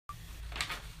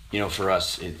You know, for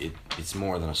us, it's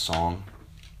more than a song.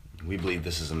 We believe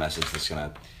this is a message that's going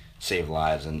to save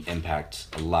lives and impact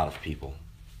a lot of people.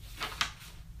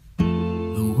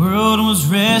 The world was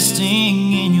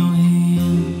resting in your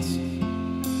hands.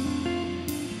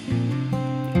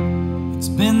 It's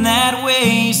been that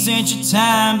way since your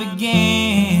time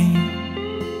began.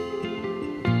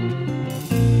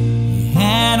 You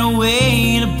had a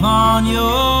weight upon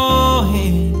your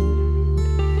head,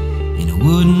 and it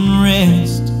wouldn't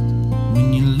rest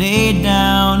when you laid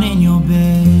down in your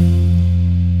bed.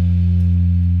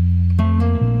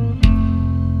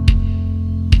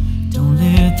 Don't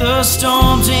let the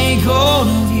storm take hold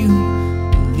of you.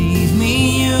 Believe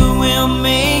me, you will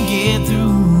make it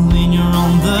through. When you're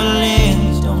on the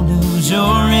ledge, don't lose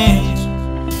your edge.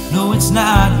 No, it's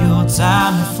not your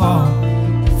time to fall.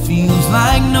 It feels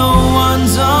like no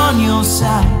one's on your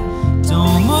side.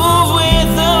 Don't move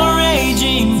with the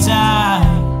raging tide.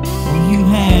 You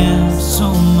have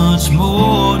so much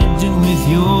more to do with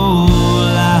your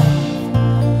life.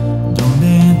 Don't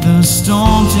let the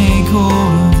storm take hold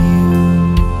of you.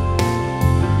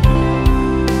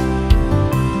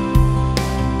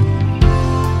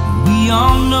 We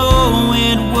all know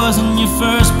it wasn't your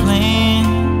first plan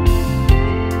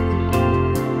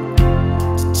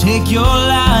to take your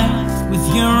life with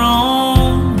your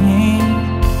own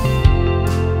hand.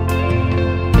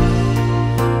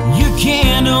 Your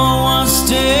candle was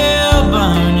still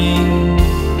burning.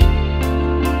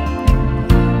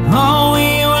 All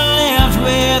we were left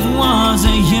with was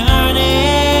a yearning.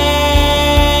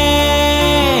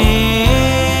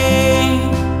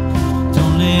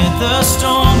 Don't let the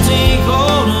storm take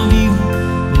hold of you.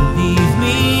 Believe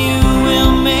me, you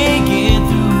will make it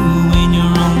through. When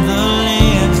you're on the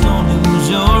ledge, don't lose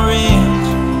your edge.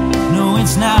 No,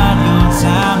 it's not your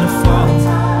time to fall.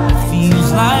 It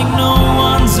feels like no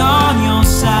one's on your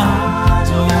side.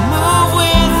 Don't move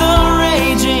with the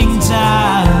raging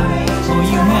tide. For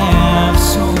you have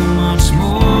so much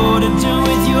more to do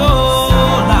with your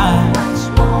life.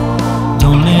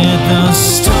 Don't let the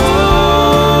storm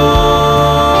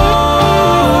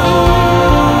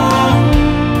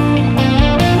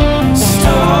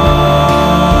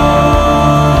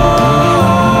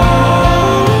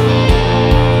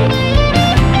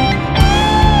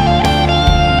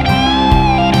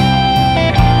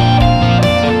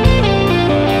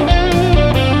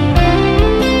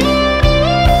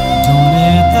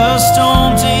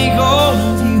take hold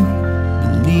of you.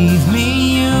 Believe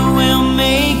me, you will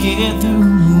make it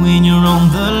through. When you're on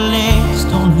the ledge,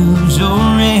 don't lose your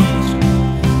edge.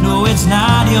 No, it's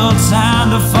not your time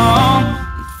to fall.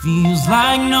 It feels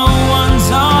like no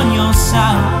one's on your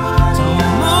side. Don't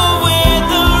move with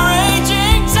the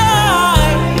raging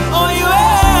tide. Oh, you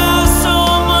have so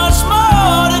much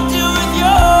more to do with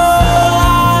your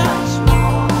life.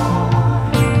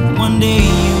 One day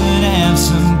you would have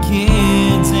some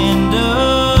kids and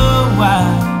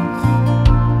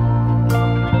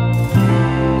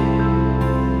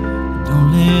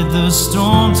don't let the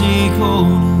storm take hold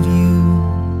of you.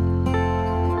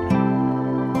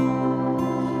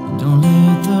 Don't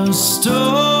let the storm